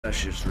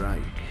Russia's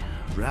Reich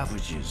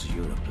ravages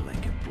Europe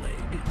like a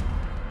plague.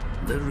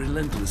 Their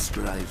relentless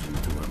drive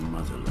into our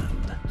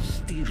motherland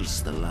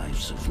steals the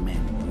lives of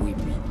men,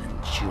 women,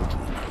 and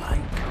children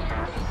alike.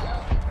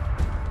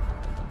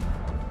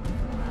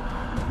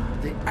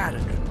 The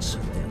arrogance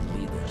of their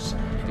leaders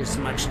is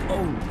matched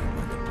only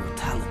by the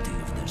brutality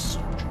of their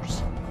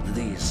soldiers.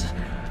 These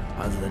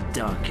are the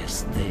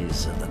darkest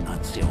days of the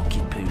Nazi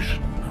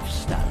occupation of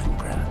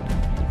Stalingrad.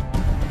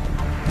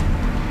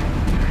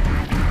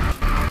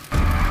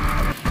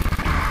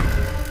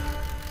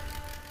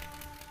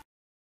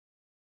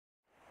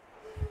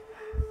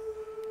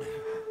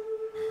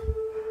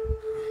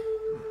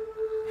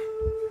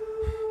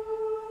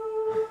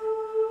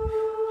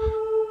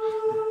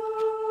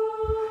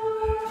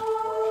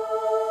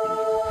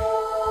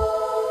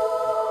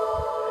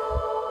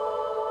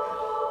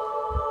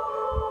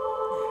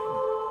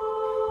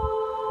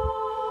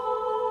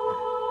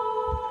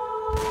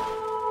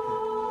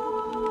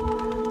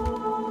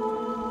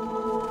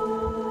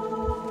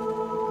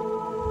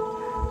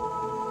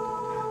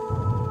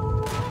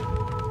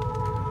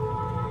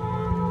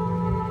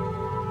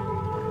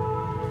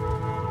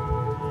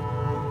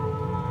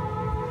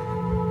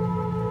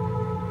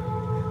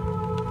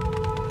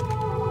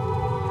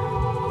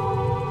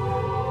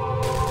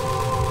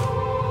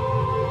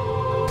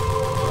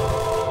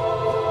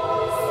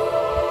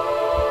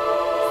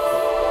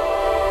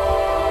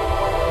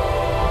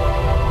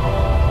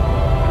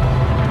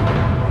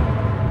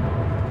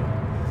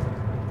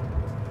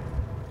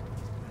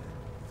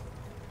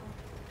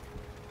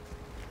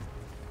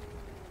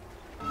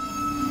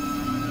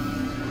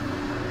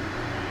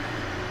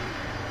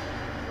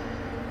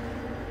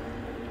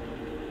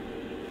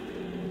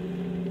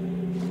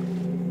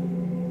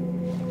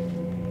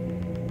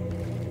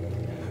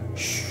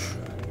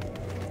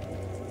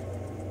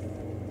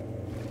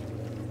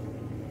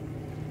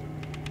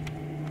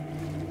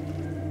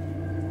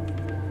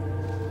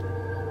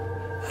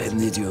 I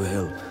need your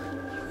help.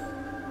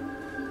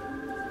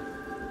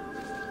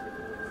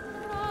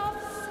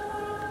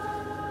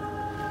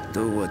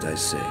 Do what I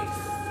say,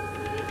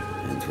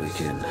 and we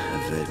can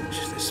avenge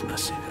this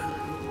massacre.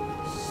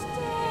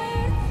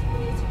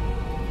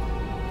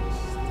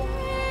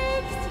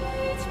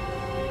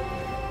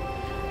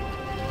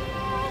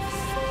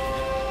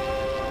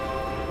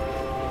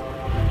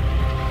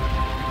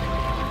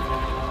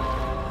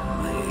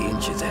 My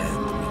injured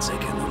hand means I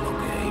can no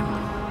longer aim.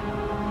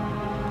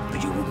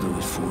 But you will do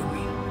it for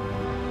me.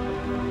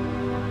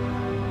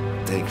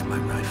 Take my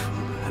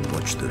rifle and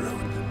watch the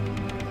road.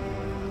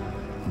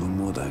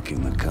 Mumodak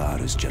in the car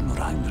is General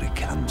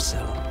Heinrich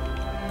Amsel,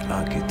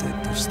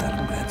 architect of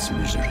Stalingrad's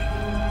misery.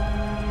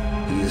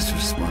 He is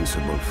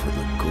responsible for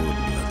the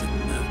cold-blooded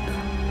murder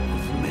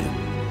of men,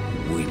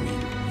 women,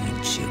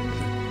 and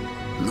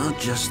children. Not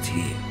just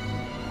here,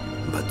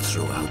 but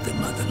throughout the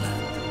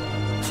motherland.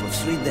 For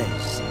 3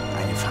 days,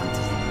 I have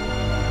hunted him.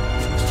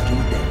 For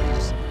 3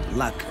 days.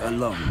 Luck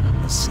alone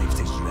has saved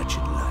his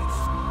wretched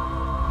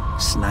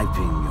life.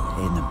 Sniping your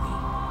enemy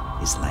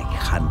is like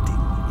hunting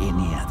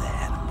any other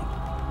enemy.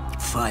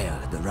 Fire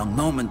at the wrong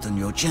moment and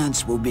your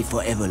chance will be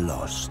forever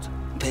lost.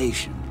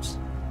 Patience.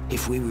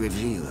 If we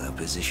reveal our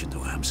position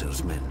to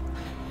Amsel's men,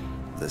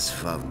 this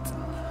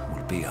fountain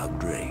will be our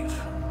grave.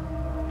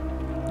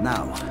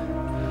 Now,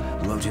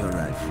 load your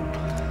rifle,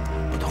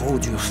 but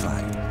hold your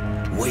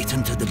fire. Wait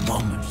until the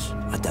bombers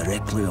are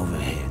directly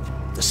overhead.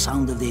 The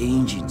sound of the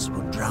engines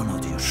will drown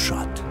out your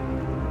shot.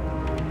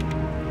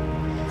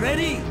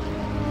 Ready?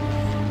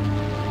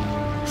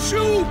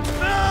 Shoot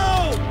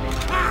now!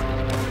 Ha!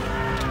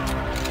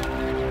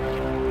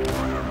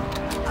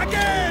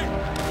 Again!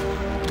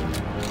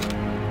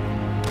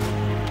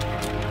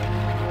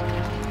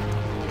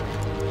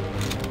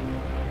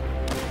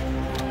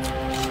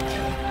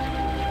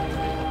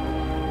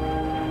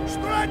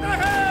 Straight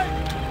ahead!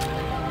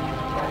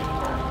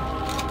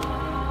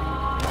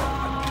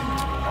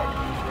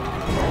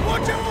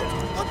 Watch out!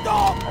 A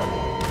dog!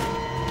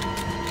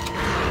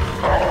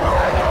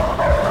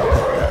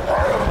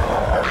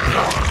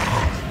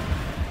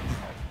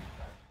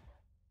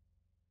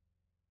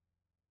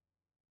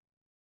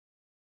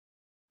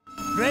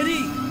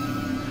 Ready?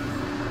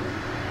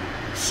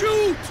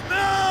 Shoot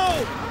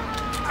now!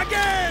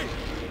 Again!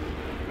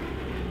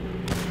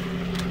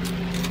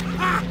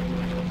 Ah!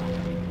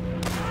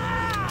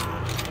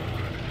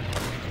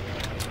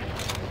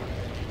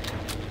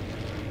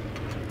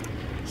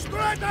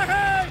 Straight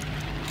ahead!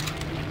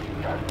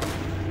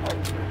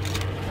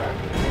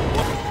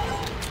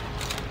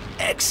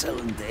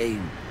 Excellent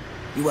aim.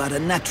 You are a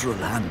natural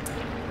hunter.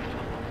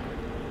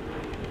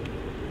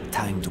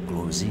 Time to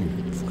close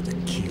in for the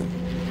kill.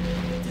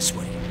 This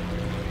way.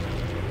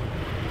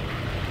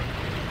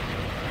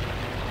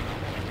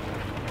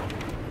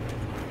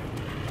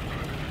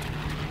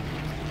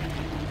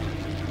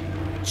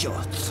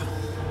 Jot.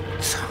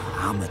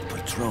 Armored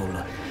patrol.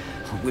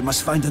 We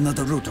must find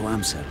another route to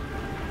Amsel.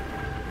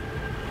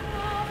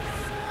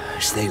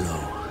 Stay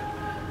low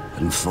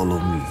and follow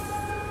me.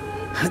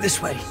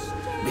 This way,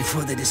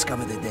 before they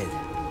discover the dead.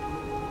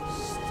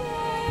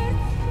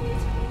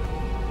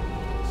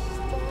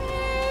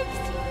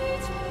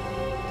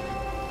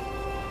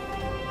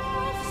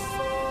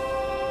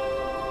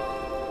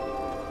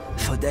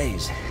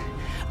 days,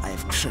 I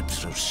have crept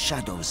through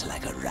shadows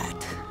like a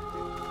rat.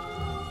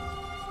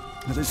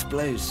 This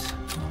place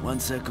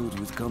once echoed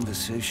with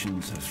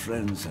conversations of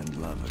friends and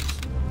lovers.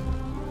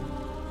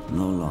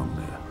 No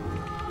longer.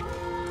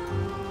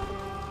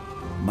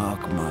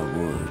 Mark my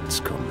words,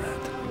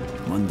 comrade.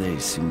 One day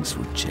things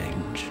would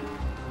change.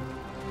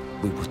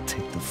 We would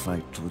take the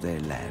fight to their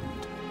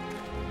land,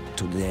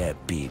 to their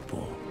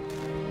people,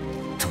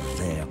 to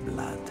their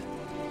blood.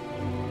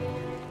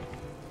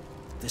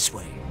 This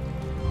way.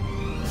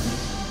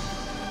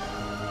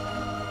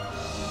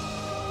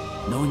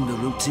 Knowing the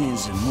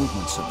routines and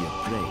movements of your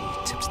prey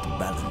tips the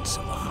balance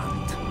of a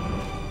hunt.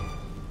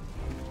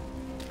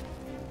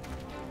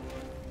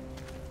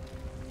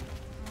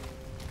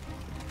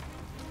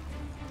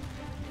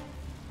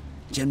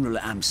 General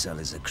Amsel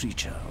is a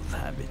creature of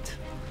habit.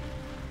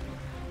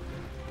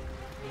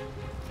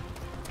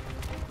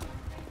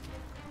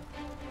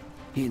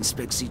 He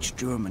inspects each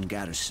German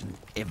garrison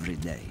every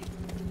day.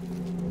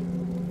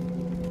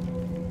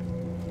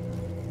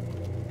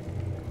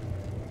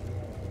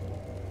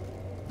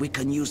 We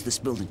can use this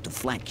building to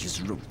flank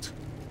his route.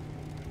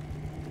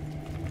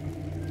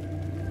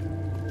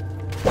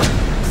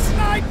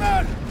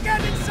 Sniper!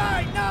 Get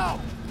inside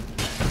now!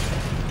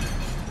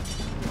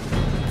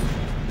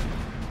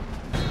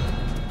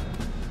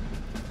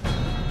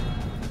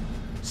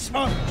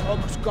 Son, it's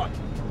almost gone.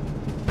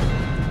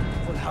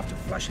 We'll have to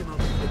flush him out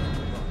before we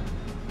move on.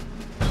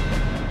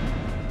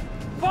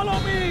 Follow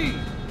me!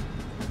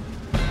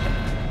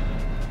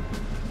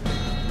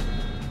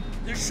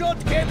 The shot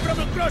came from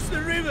across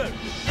the river.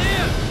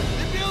 Here!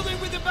 The building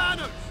with the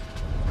banners!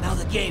 Now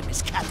the game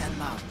is cat and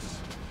mouse.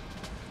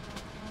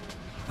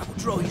 I will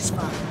draw his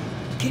fire.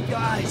 Keep your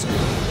eyes on the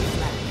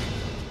flag.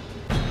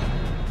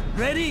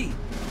 Ready?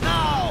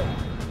 Now!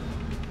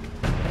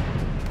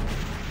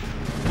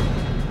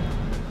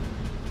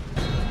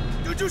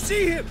 Did you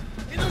see him?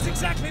 He knows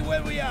exactly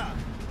where we are.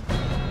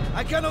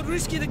 I cannot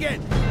risk it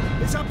again.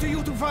 It's up to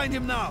you to find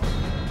him now.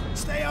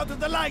 Stay out of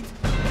the light.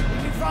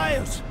 If he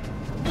fires,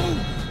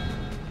 move!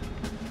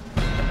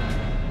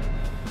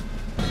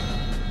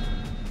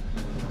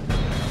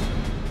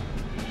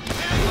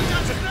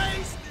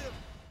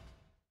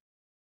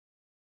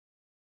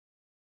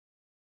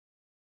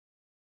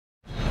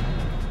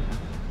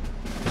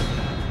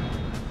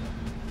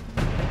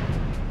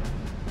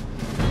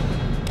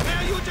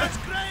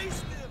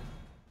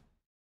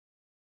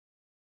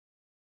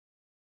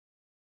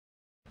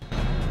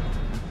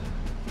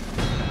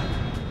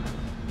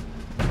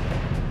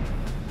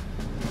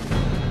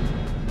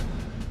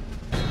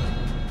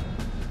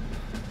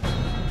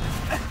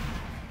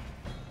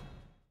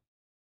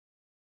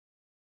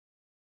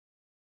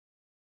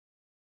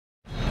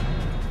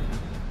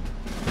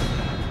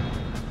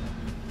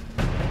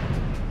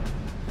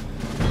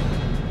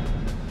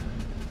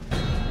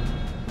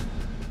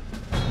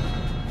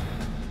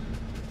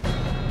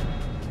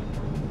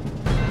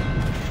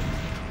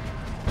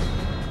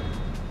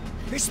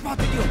 He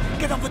spotted you!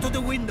 Get over to the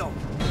window!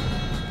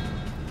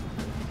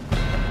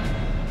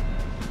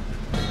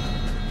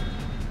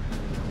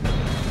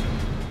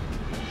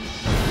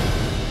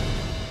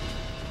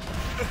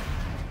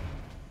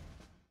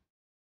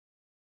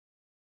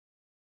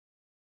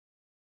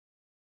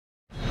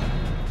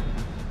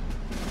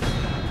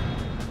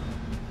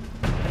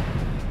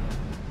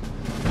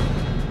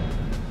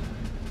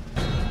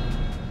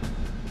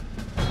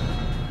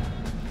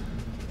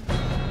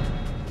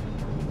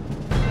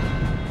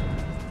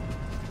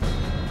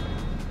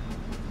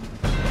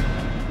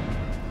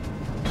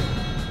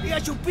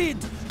 As you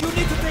pinned, you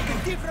need to take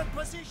a different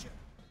position.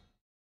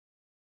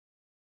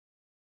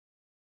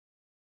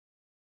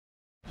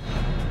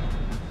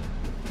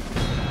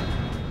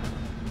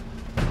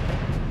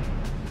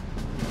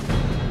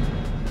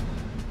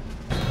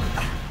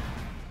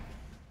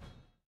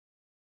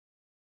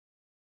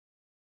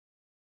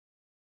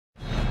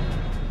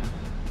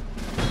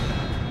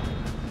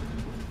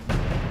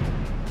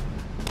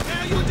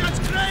 Now you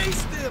just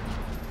grazed him!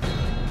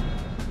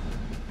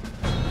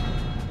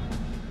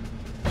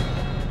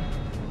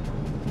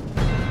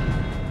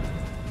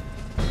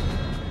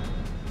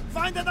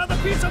 Find another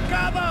piece of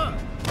cover!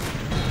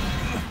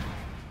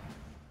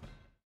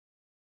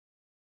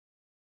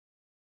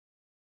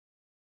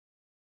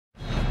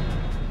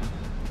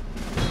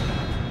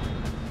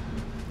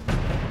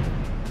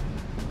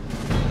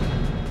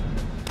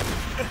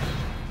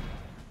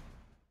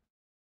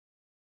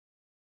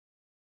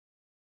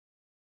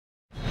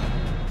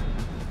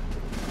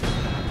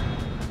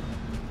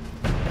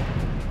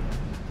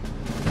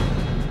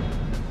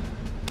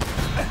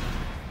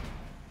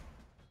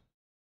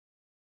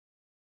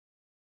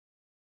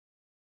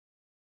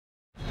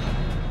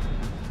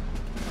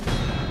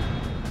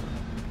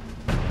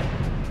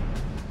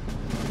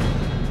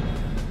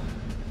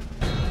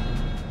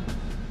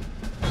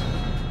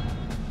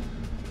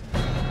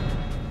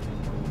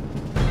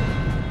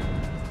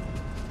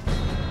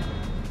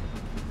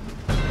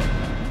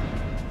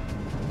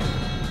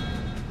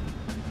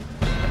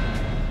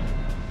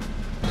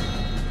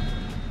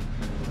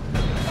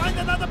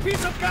 Another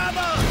piece of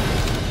cover!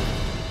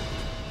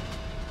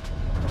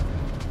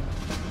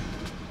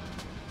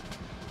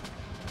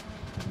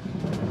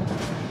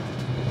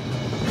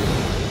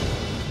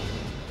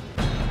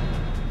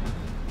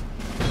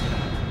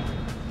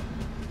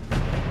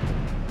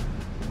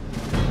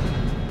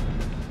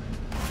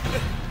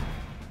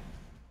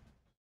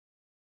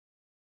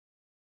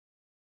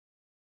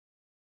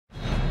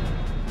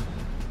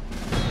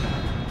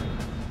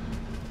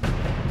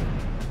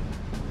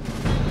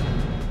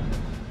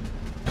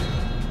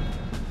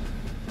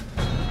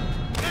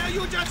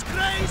 just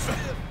grazed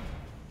him!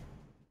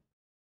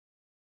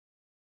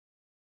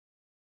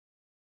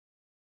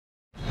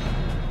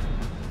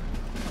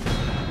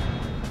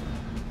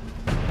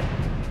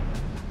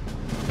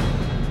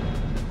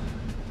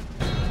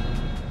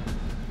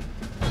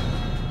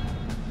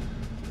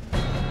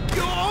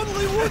 You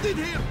only wounded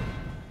him!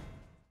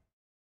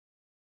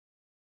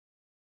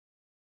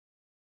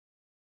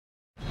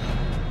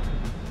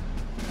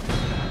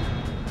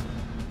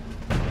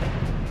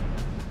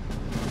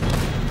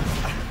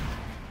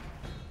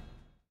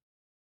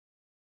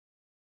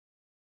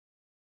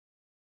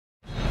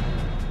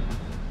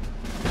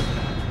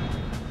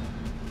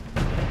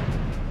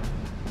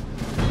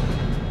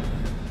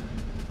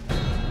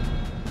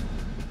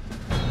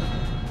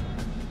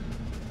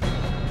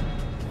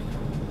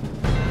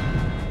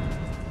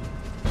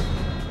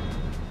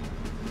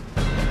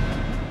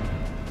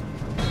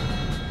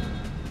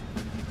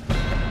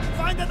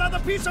 Another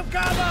piece of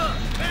cover!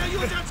 Where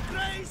you just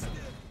grazed him!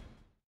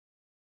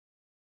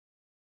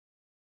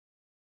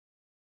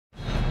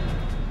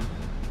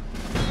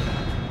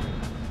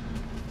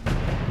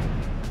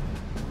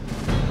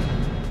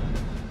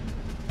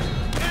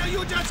 Where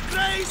you just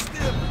grazed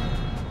him!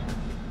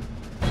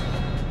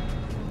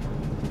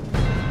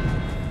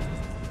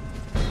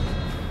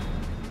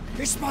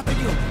 He spotted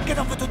you! Get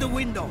over to the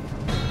window!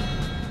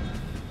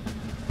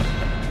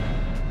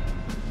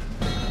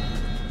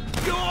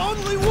 You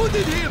only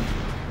wounded him!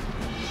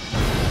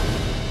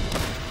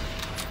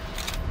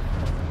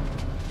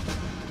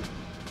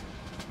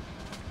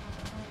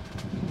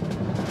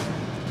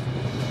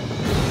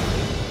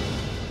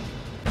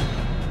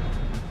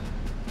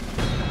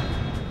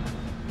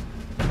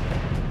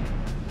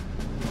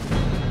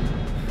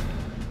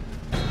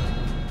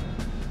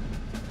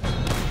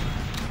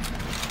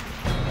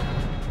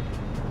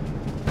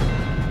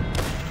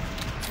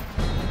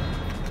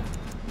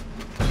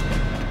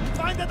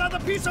 Another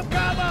piece of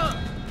cover!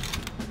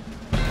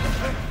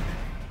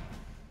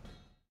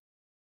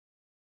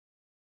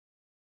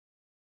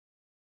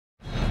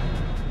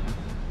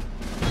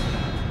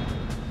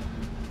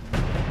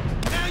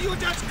 Now you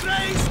just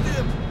grazed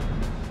him!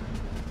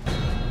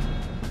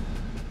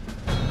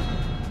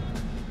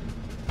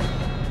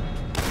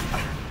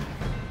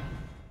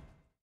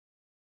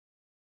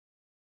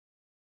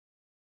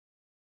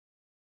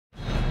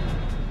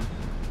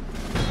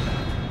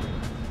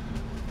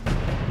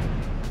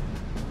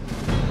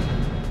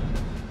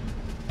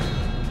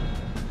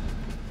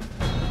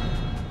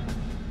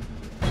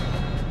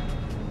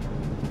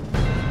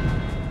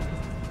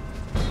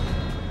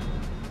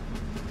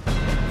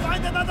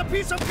 Another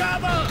piece of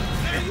cover!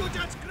 And you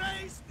just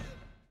grazed him!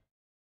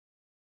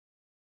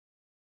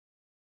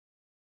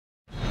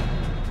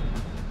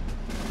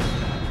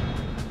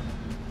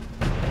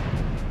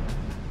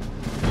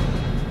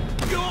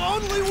 You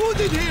only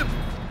wounded him!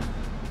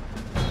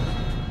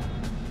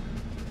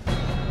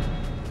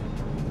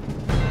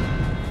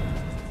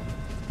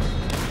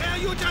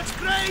 And you just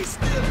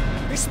grazed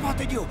him! He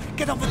spotted you!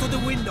 Get over to the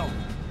window!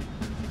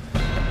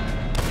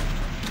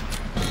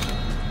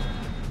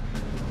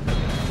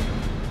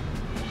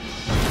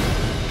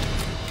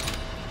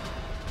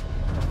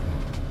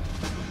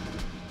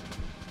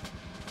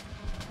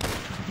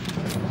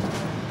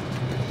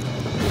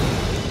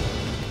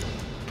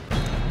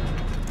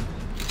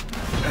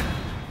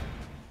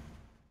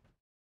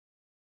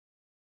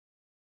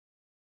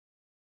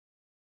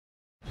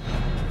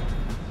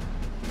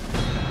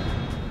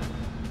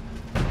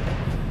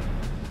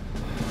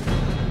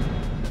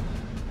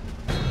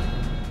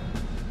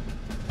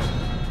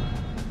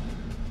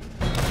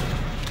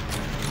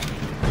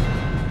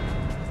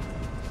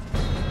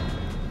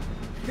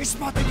 He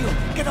spotted you!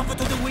 Get over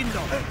to the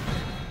window!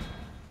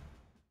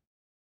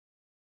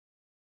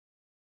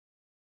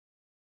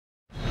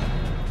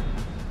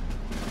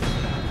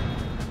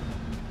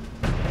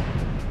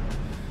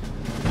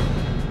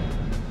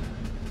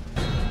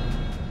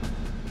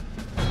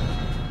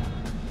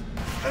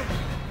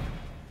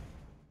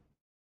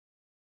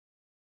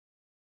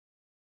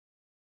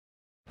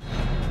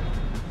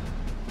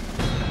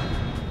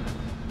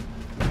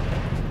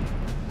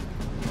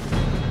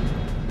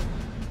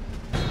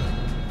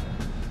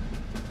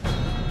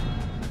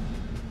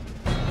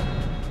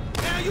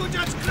 You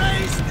just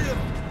grazed him!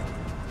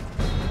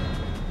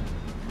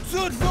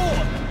 Third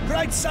floor,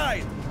 right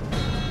side!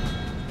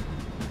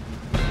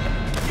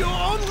 You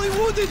only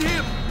wounded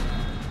him!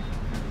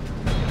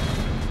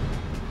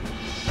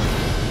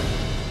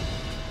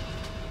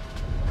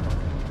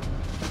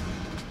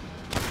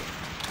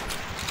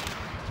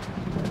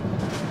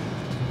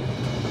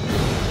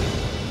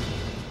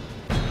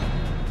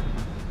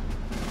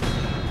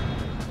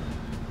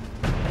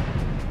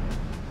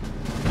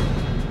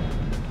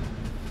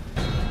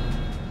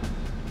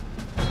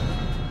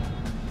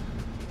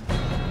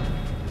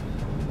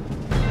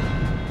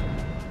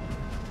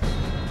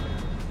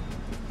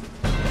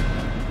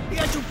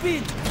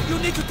 You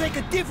need to take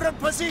a different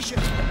position!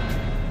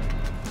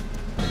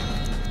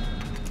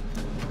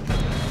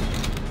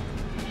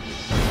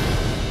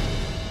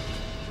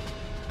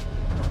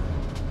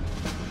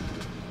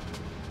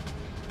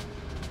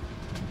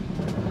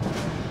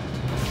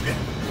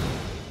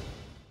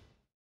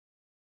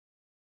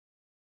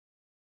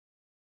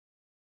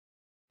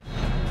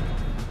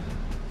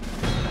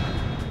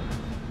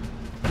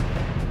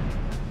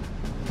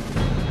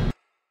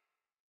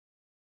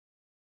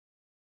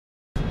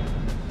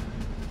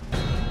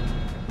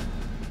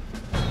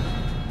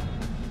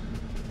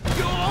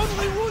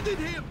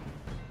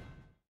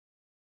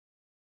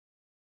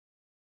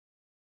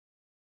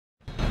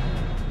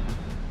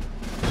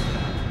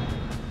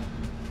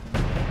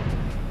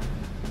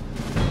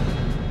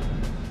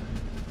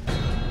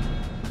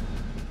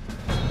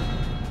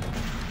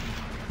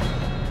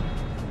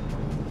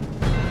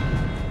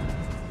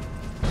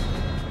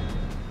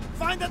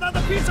 Find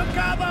another piece of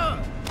cover!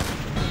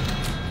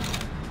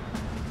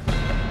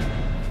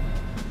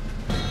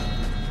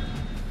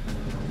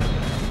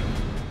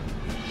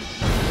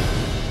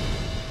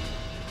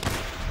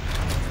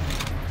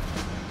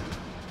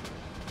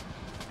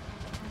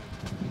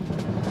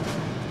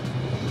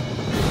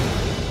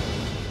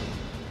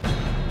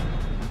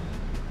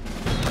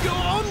 You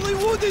only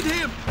wounded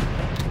him!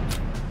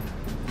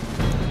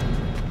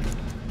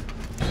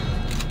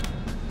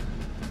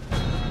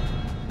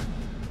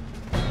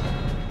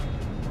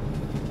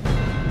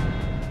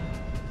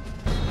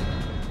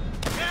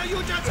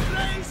 You just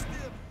grazed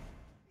him!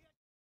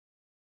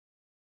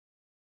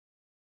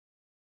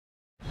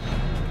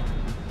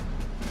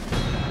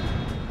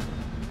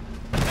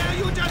 Yeah,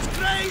 you just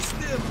grazed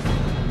him!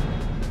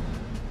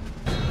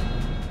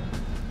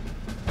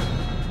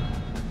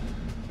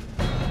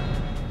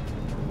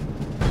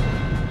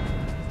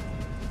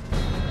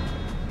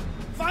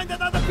 Find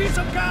another piece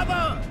of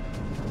cover!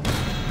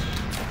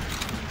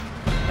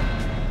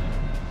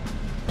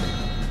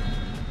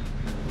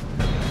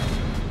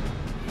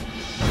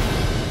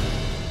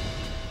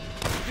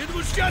 It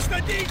was just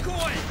a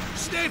decoy!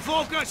 Stay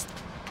focused!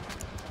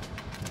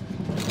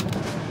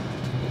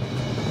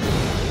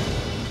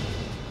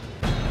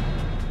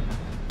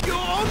 You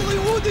only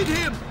wounded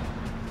him!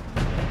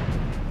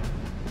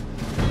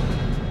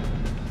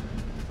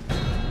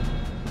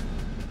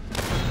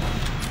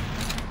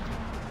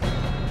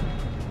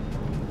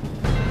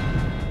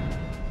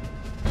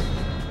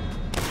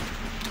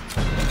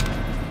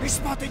 He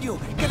spotted you!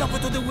 Get over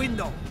to the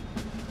window!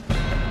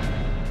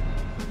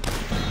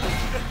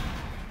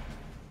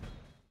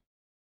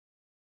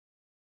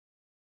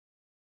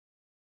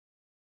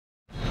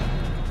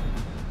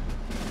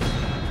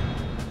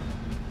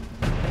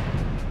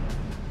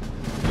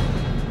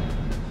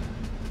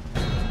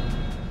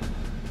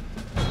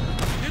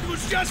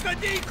 Just a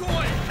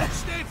decoy!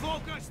 Stay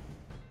focused!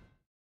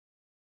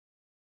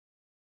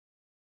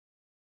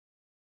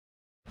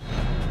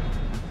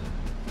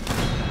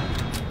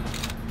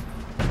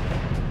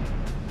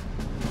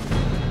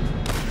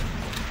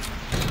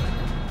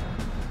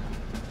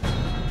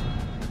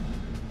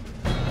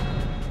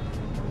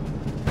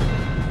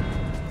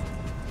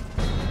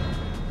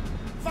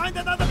 Find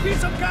another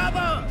piece of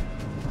cover!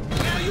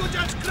 Yeah, you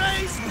just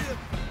grazed him!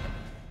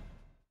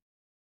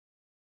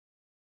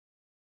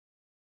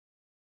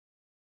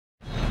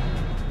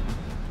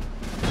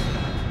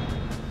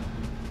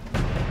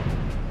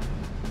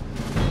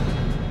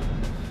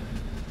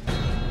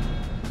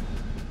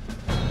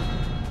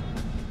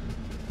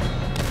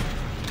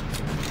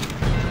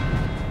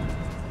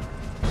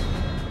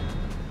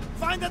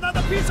 Find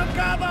another piece of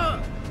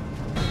cover!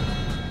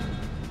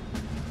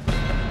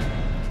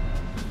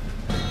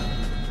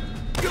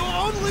 You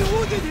only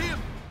wounded him!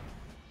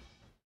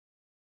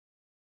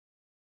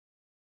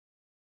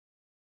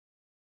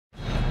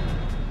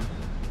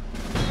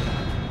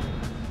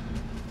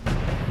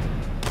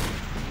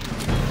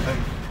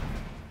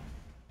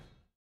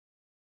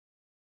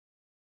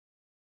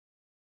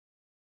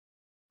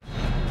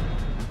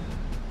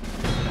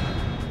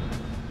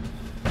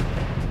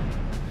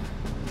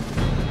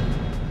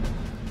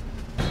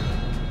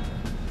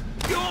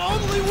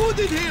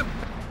 Wounded him!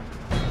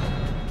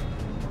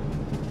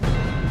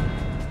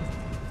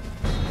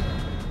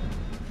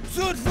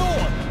 Third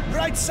floor,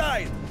 right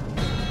side.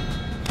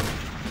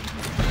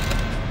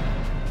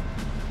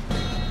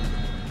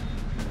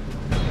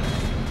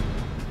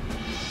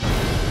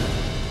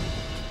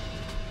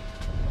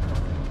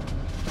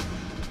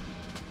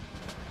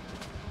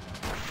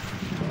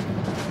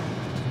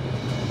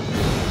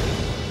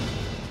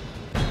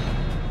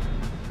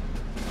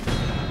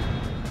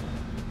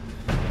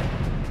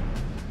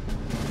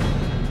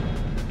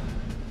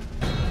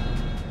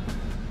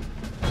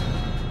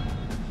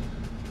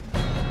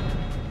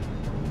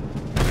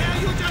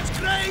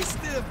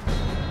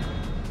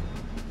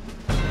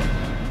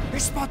 He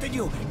spotted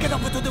you! Get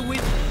over to the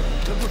window!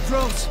 The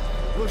patrols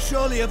will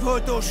surely have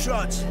heard those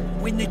shots.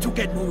 We need to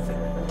get moving.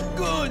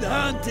 Good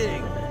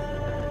hunting!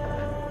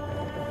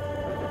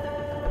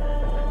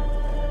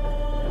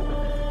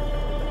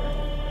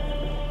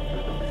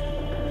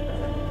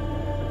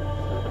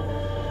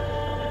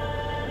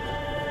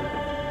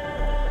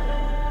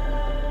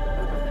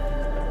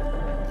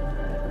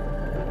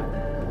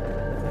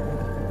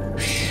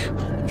 Shh!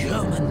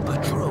 German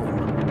patrol.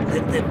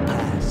 Let them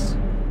pass.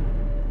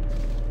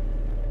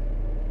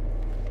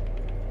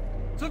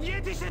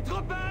 Sowjetische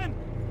Truppen!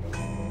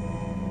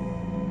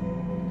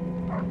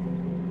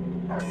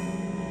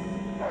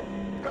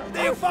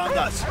 They have found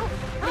us!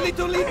 We need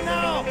to leave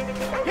now!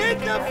 Hit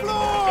the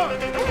floor!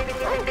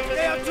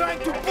 They are trying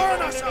to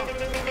burn us out!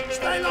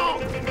 Stay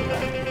low!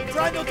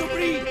 Try not to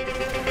breathe!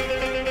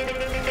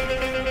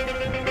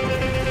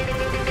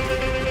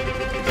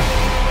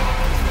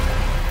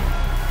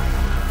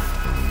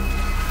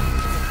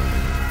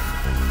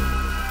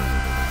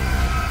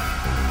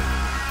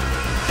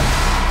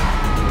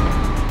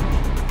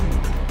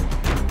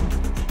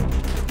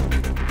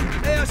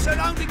 They are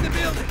surrounding the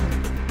building!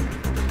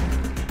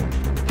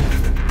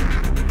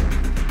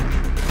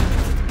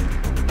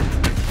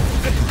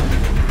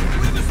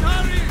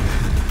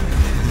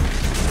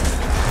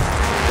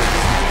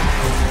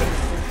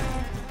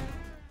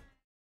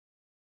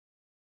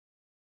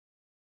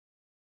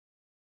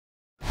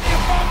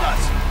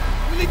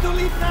 need to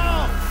leave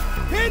now!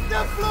 Hit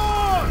the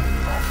floor!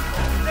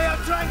 They are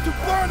trying to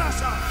burn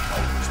us up!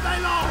 Stay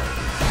low!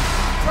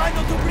 Try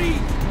not to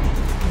breathe!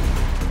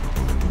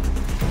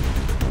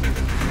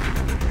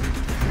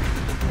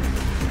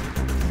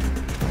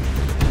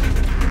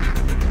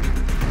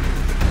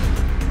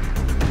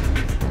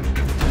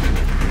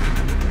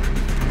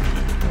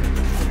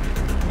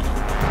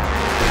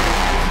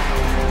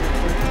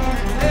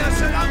 They are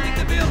surrounding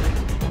the building!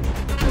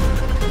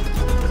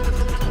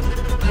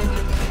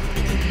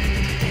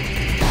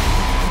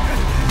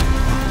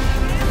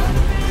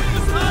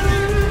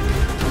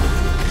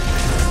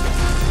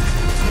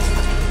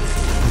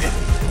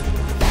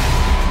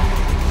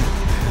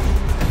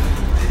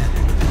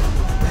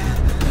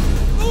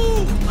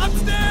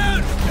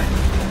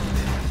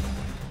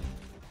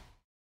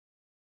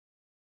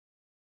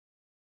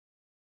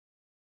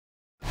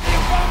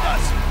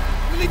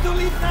 We need to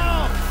leave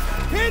now!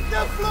 Hit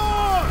the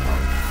floor!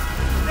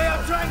 They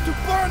are trying to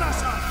burn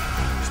us up!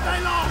 Stay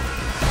low!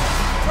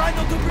 Try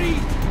not to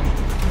breathe!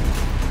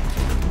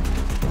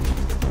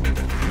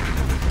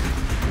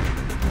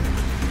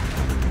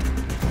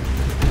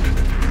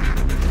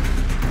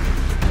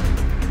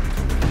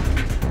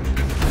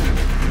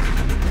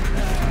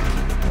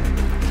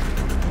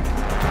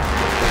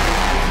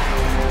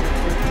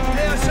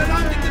 They are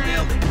surrounding the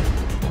building!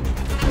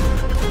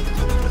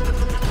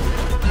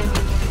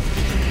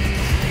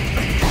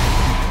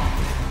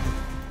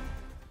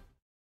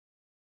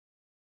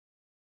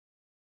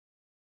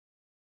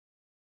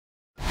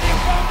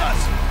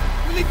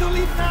 We need to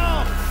leave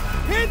now!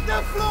 Hit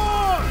the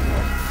floor!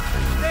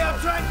 They are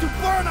trying to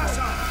burn us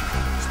up!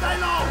 Stay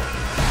low!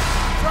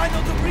 Try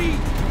not to breathe!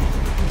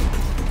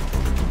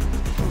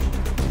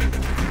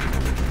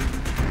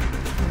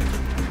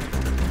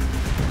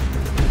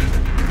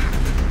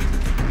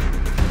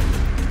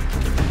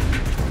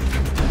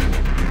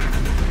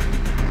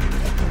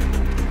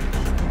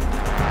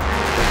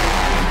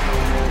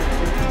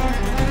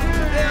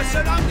 They are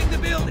surrounding the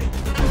building!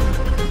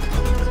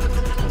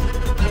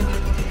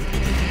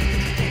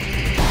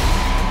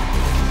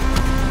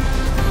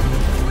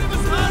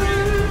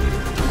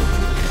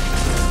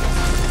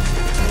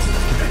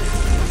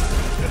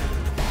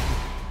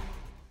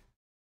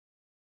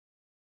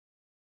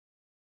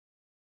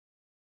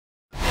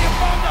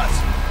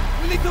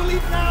 We need to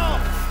leave now!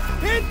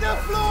 Hit the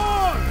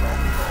floor!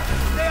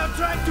 They are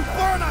trying to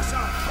burn us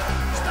up!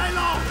 Stay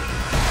low!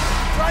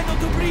 Try not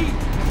to breathe!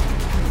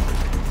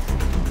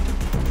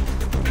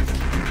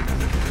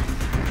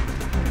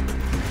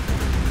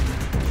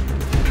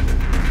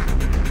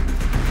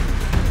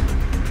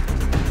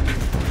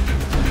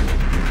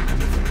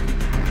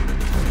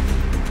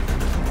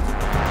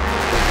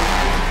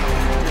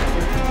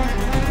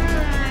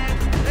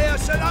 They are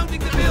surrounding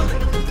the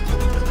building!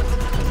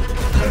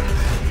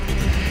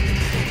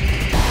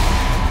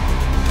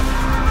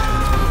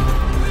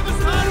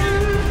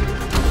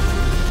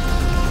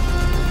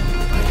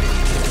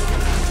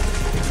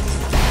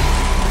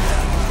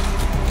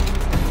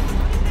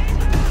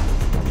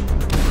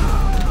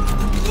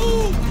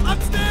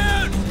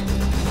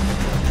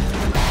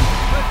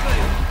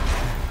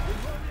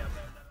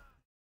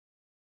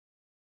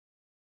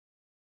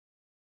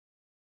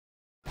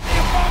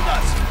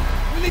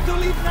 We need to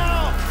leave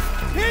now!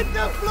 Hit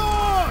the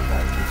floor!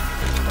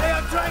 They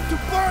are trying to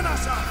burn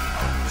us up!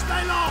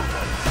 Stay low!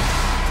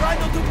 Try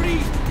not to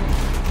breathe!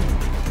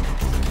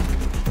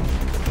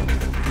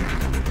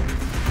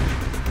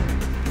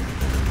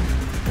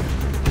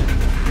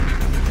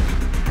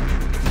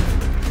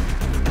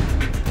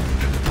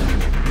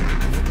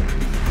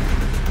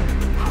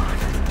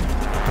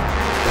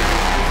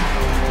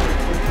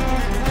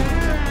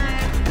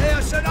 They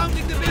are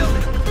surrounding the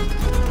building!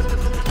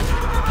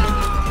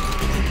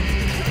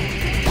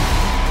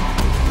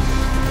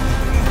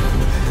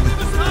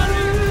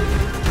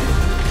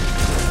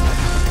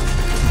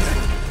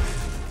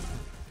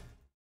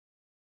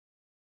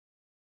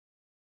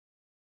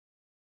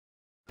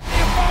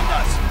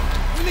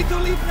 We need to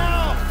leave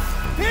now!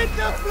 Hit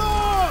the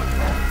floor!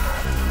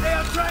 They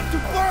are trying to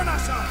burn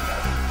us up!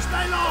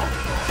 Stay low!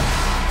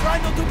 Try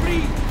not to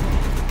breathe!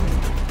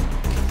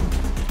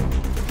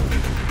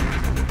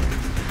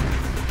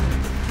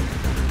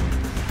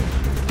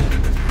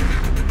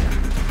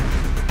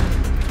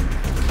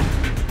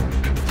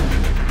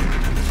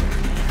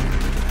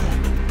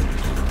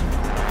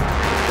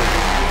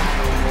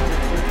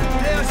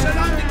 They are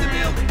surrounding the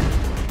building!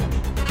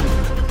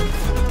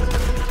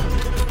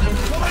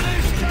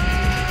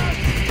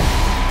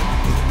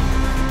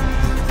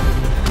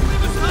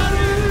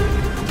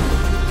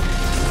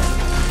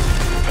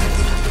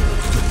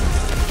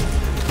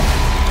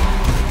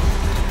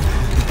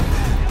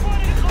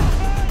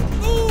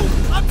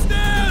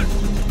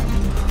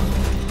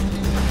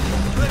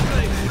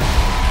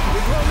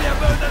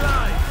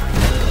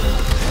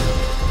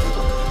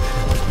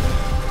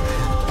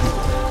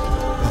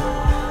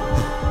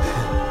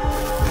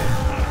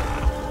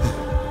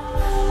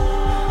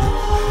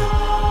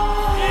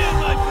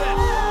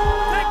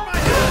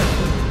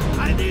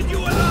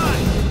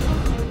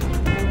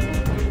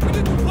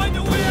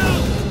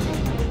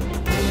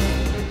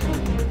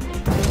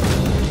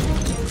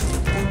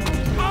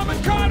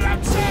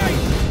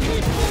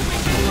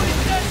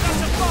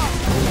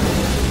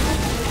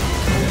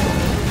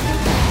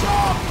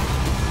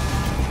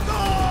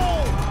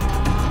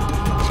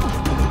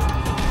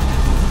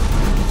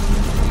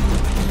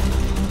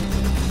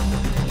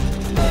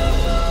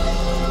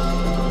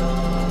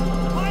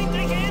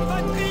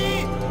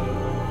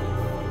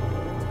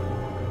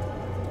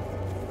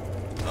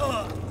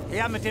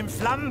 mit dem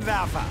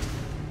Flammenwerfer!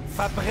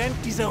 Verbrennt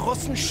diese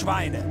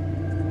Russenschweine!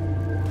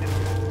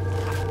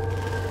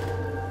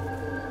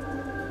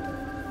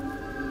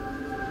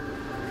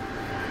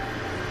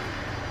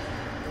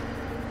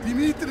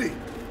 Dimitri,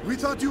 we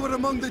thought you were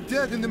among the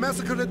dead in the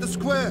massacre at the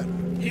square.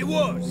 He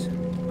was.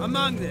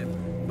 Among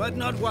them, but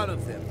not one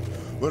of them.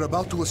 We're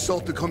about to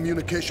assault the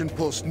communication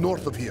post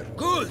north of here.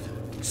 Good!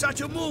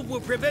 Such a move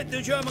will prevent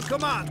the German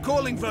command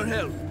calling for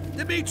help.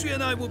 Dimitri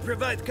and I will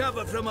provide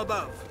cover from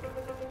above.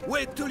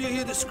 Wait till you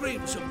hear the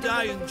screams of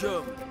dying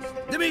Germans.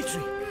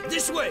 Dimitri,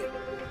 this way!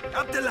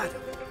 Up the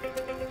ladder!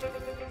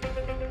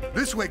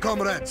 This way,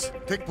 comrades.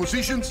 Take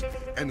positions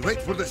and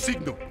wait for the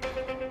signal.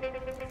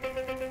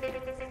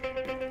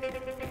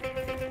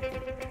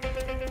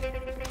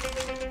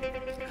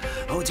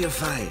 Hold your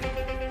fire.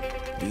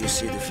 Do you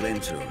see the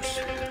flamethrowers?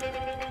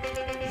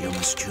 You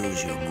must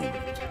choose your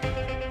moment.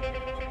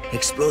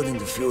 Exploding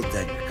the fuel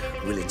tank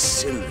will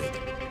incinerate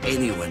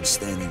anyone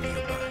standing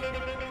nearby.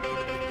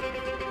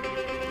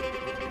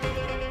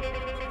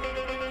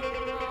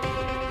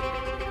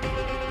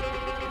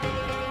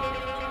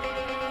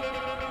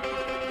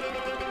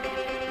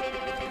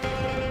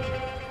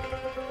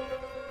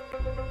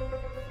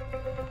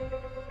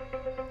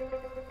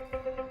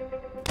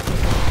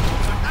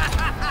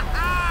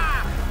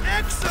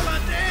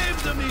 Excellent aim,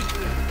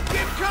 Dimitri!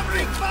 Give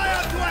covering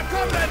fire to our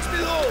comrades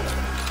below!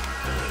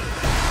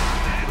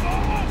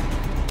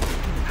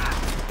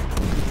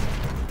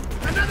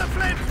 Another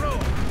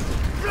flamethrower!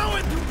 Blow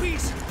it to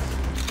pieces!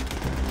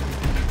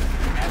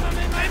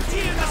 Empty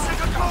in the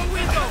second floor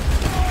window!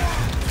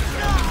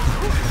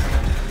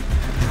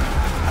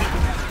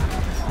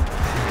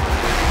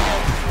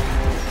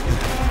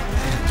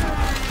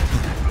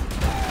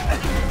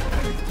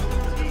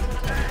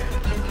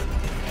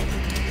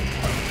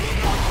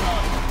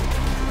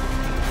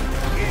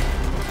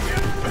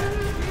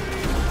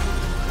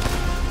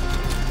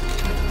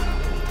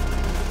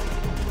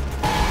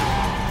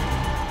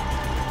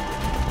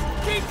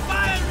 Keep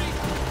firing!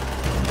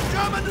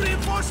 German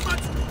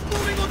reinforcements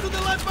moving onto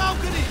the left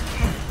balcony!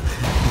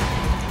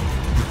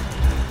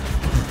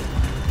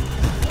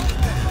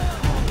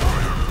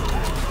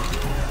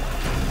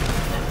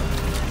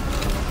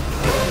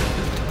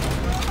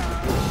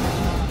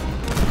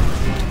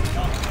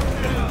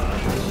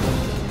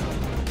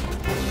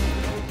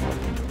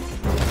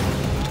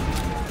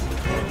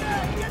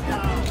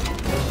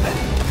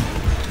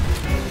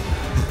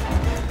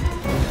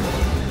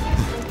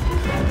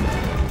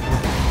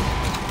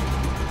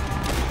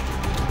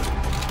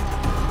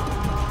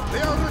 They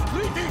are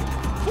retreating!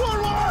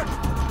 Forward!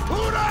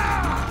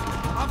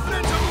 Hoorah! Our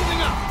friends are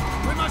moving up!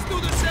 We must do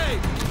the same!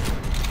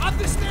 Up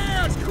the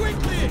stairs,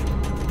 quickly!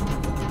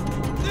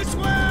 This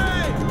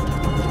way!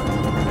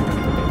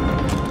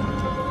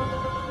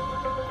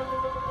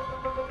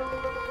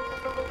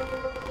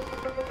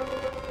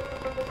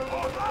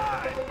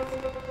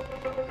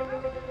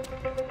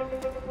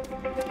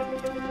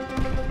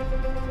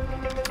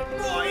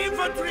 More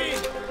infantry!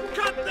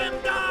 Cut them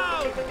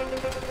down!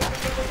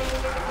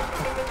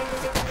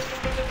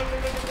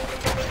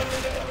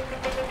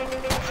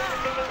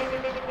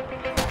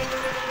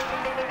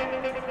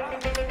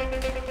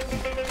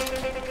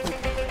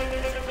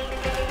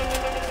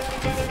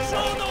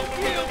 Show no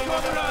fear,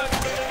 comrades!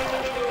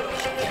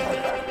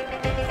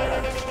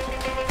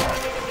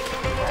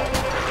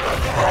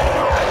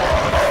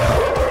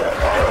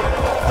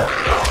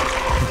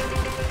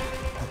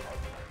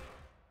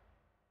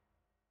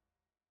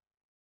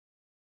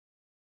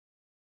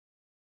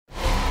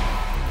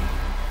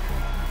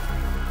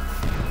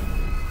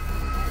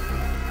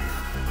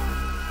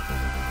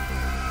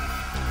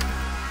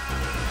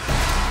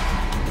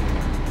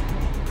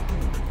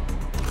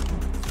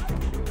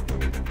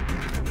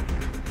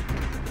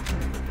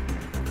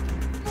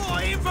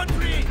 More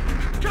infantry!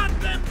 Cut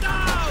them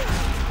down!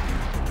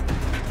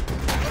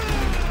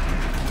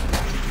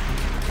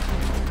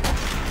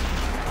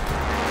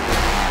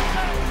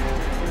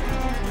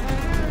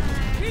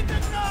 Keep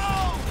them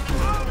down!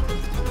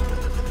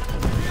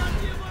 We are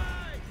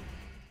nearby!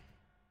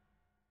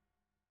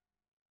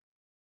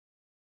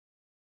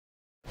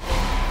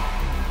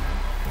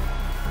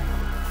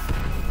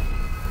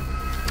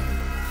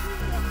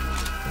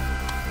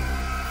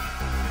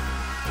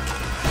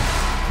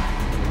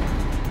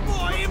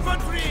 More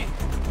infantry!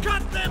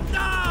 Cut them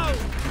down!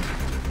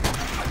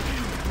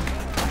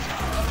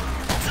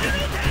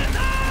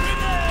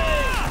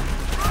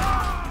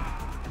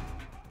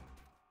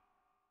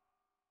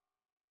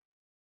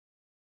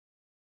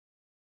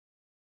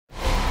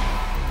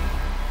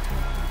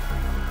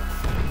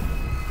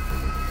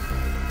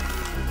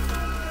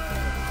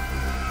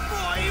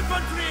 More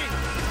infantry!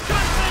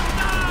 Cut them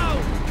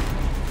down!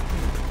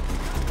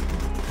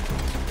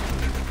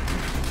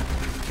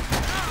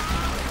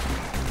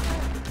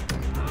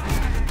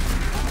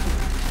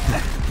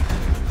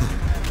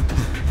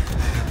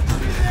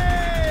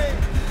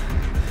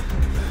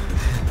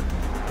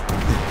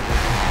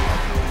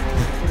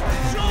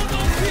 Show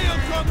no fear,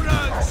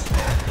 comrades!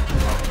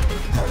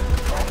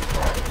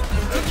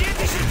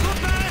 Sowjetische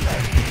Truppen!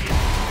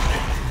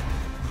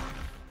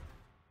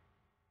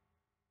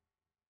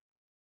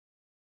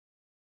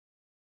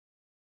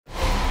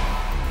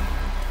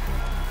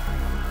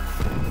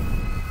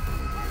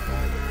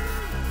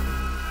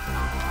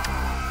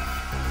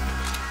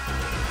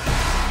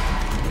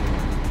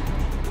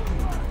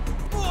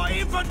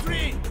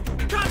 infantry!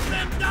 Cut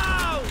them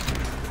down!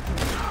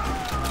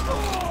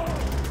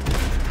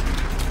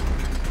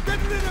 Get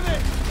rid of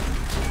it!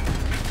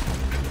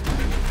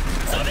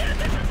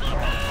 Sowjetische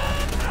Truppen!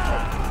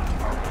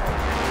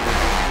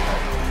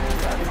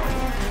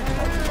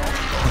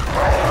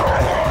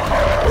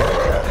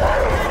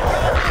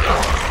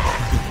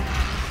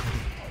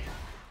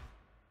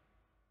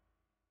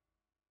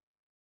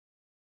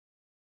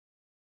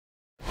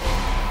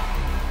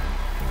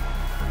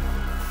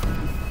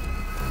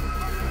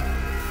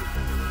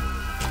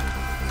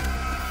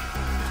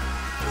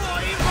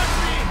 More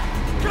infantry!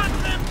 Cut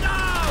them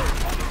down!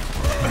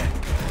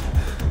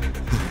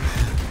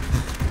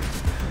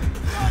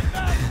 Right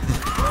back!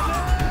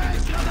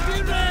 Be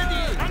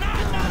ready!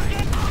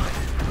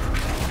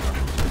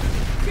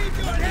 Keep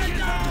your head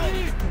down!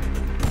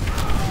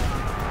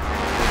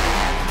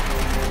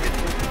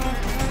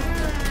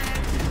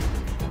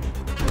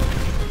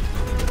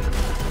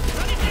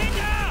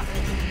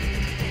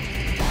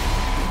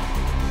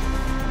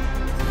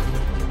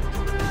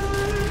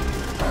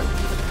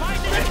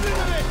 Get rid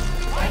of it!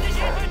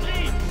 Feindliche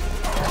Infanterie!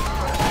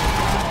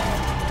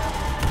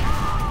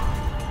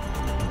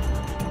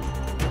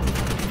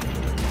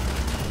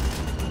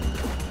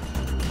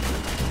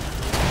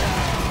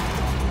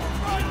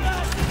 Right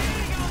back!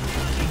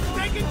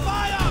 Taking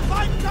fire!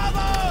 Find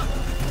cover!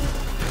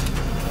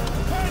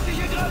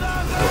 Feindliche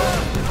Granate!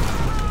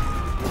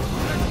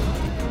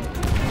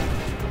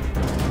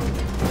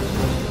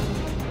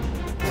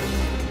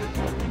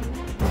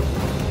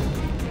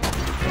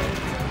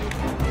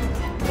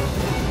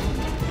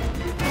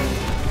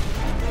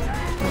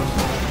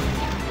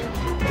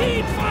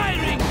 Keep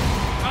firing!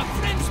 Our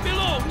friends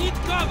below need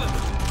cover!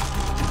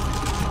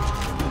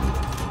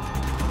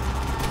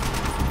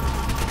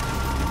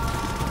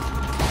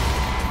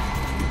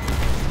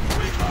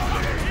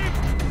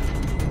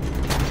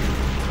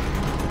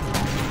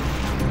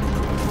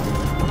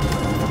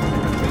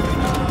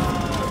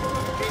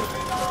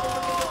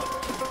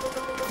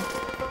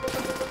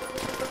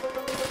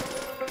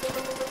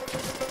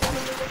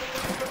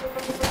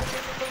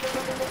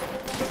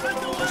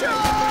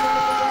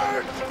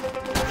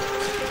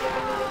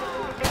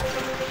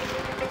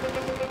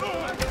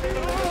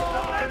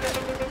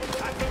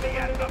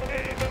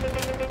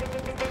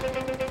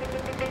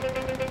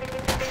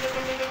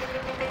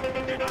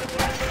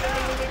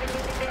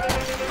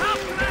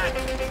 Hauptmann!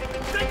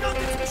 Take out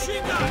this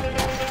machine gun!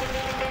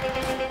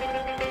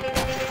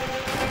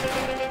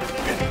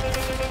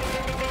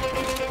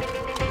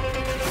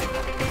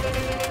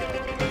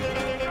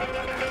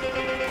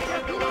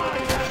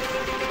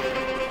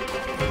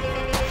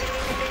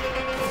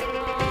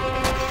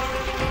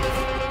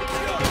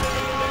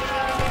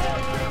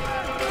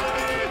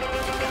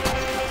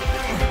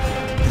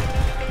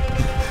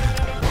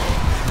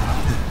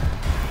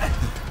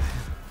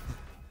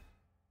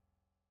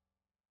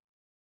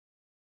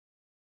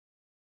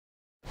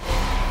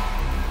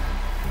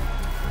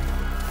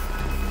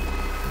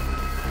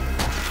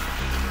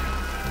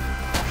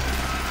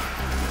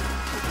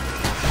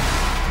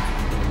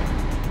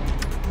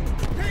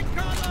 Take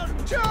cover!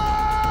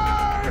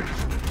 Charge!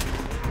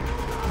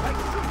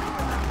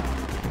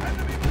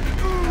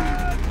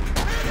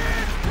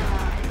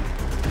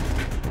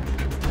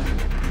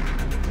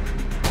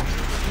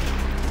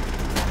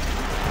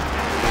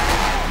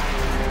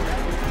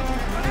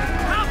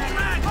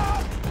 Hauptmann!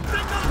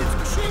 Take out this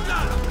machine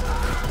gun!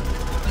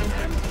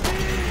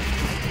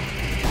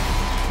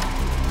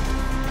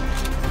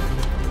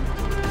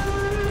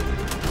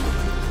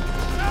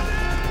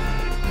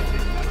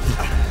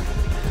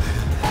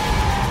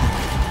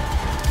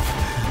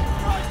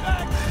 Right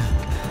back!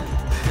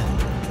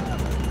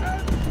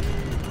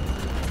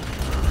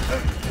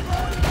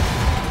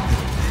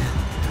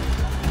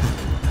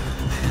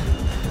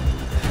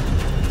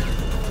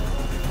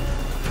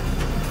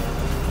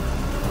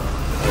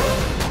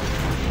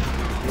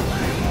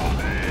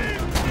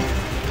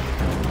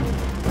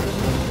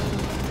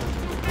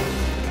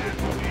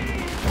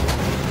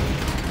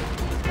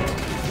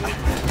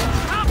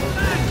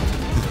 Hauptmann!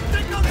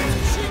 Take out this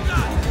machine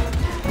gun!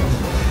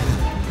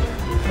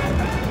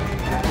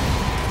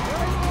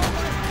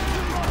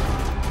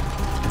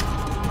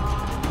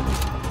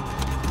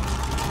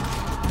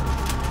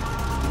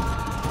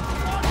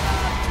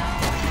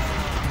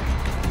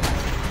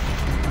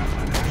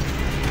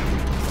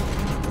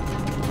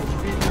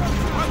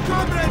 Our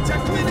comrades are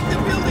cleaning the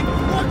building!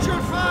 Watch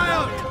your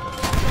fire!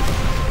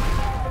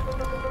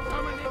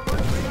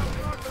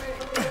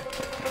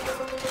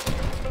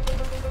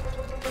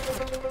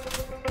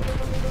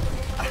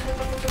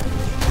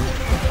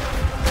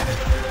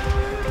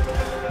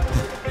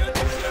 You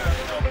deserve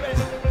no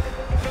better!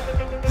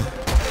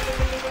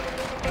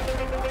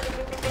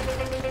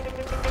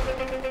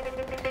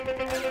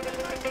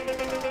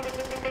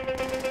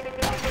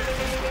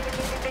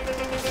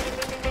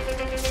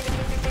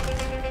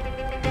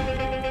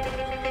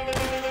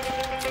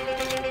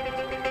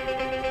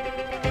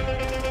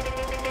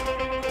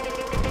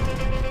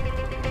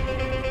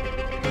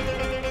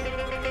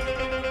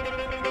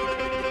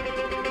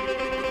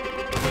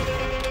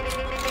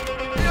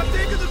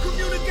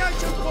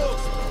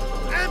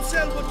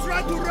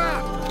 tried to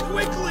run!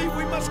 Quickly,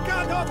 we must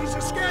cut off his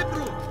escape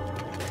route!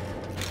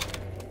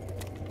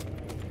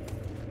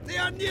 They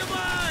are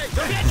nearby!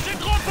 Sowjetische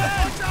Truppen!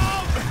 Watch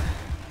out!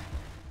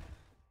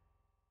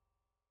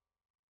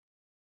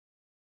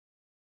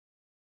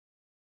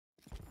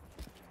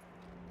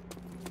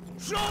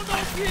 Show no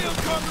fear,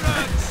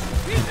 comrades!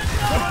 Hit the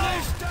ground!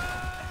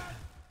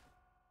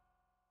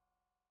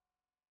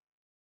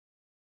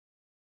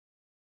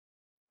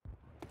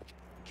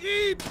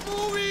 Keep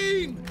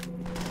moving!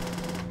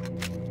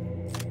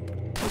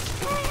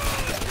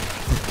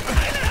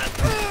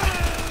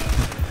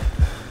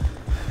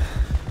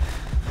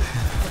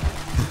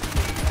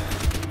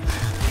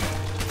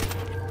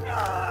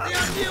 They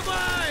are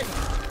nearby!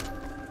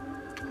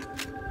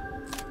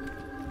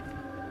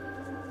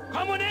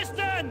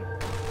 Kommunisten!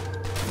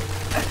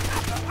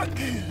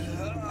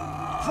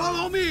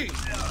 Follow me!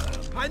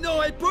 I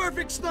know a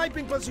perfect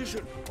sniping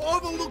position,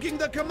 overlooking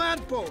the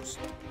command post.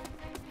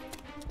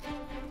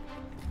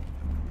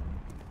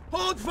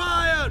 Hold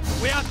fire!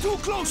 We are too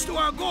close to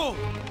our goal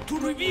to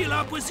reveal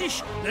our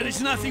position. There is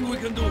nothing we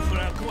can do for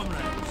our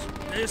comrades.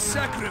 Their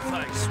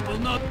sacrifice will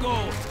not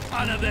go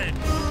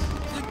unavenged.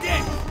 The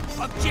death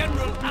of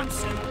General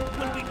Amsel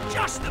will be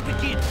just the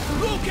beginning.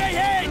 Look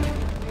ahead!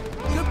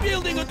 The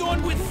building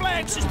adorned with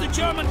flags is the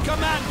German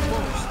command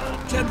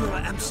post. General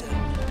Amsel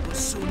will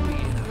soon be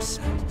in our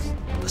sights.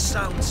 The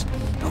sounds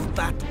of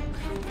battle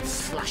will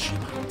flush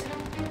him out.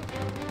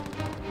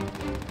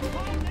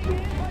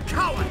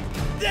 Coward!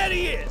 There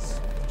he is!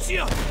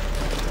 Sure!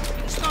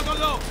 He's not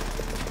alone.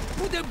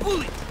 Put a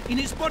bullet in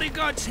his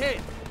bodyguard's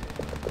head.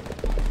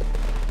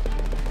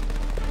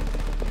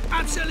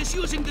 Amsel is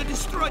using the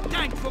destroyed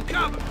tank for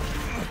cover.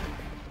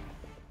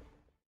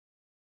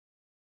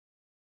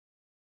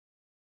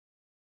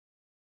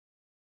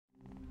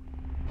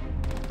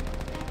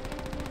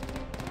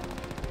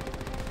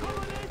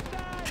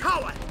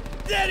 Coward!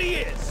 There he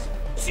is!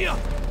 Sure!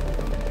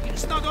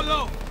 He's not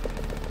alone.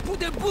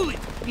 Put a bullet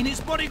in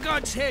his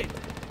bodyguard's head.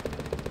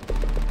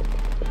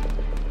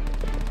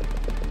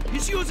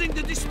 He's using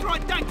the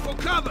destroyed tank for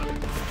cover.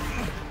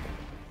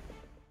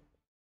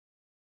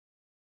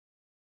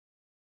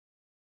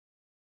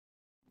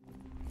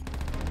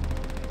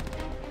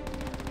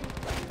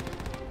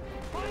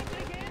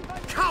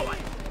 Coward!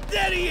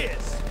 There he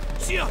is!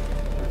 Sure!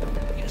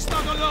 He's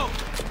not alone.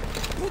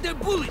 Put a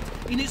bullet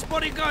in his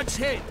bodyguard's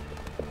head.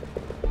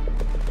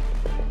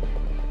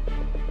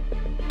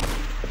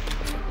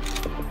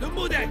 The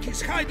Mudak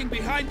is hiding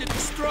behind the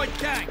destroyed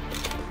tank.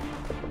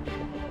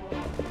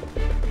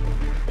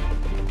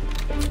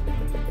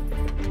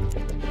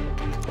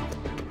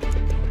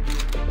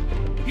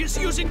 He's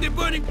using the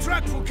burning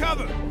truck for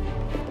cover.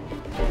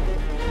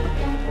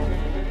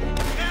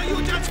 Yeah,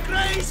 you just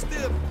grazed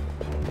him.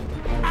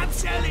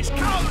 Amsel is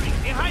cowering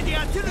behind the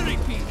artillery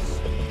piece.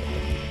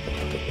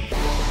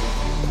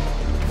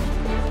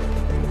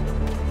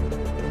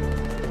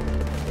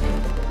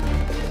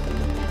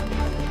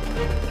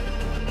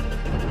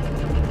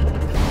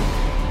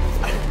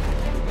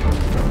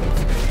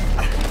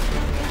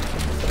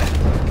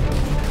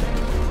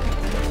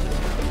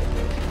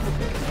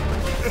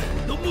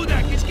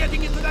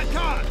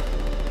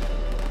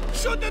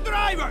 Shoot the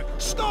driver!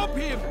 Stop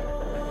him!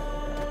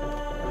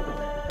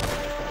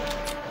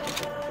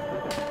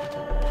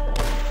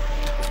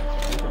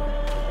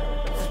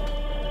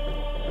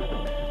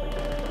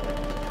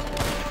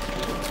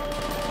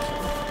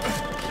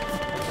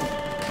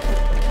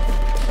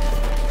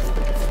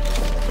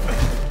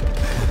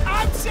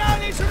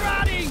 Amsel is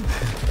running!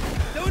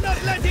 Do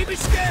not let him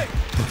escape!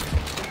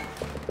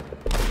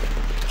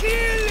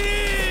 Kill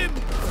him!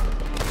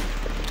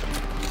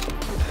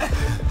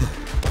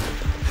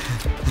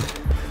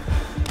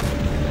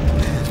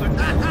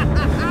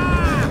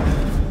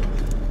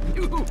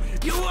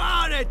 You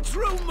are a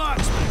true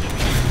marksman!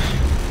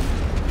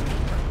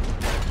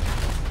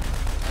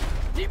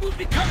 He will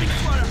be coming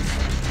for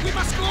us! We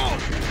must go!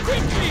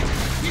 Quickly!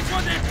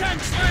 Before their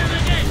tanks fire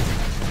again!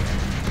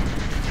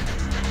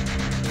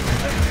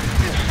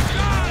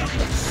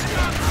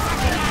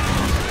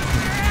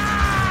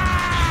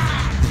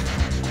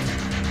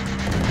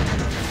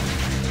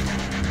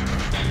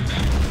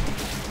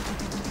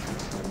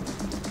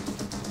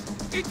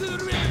 Into the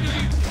rear of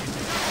the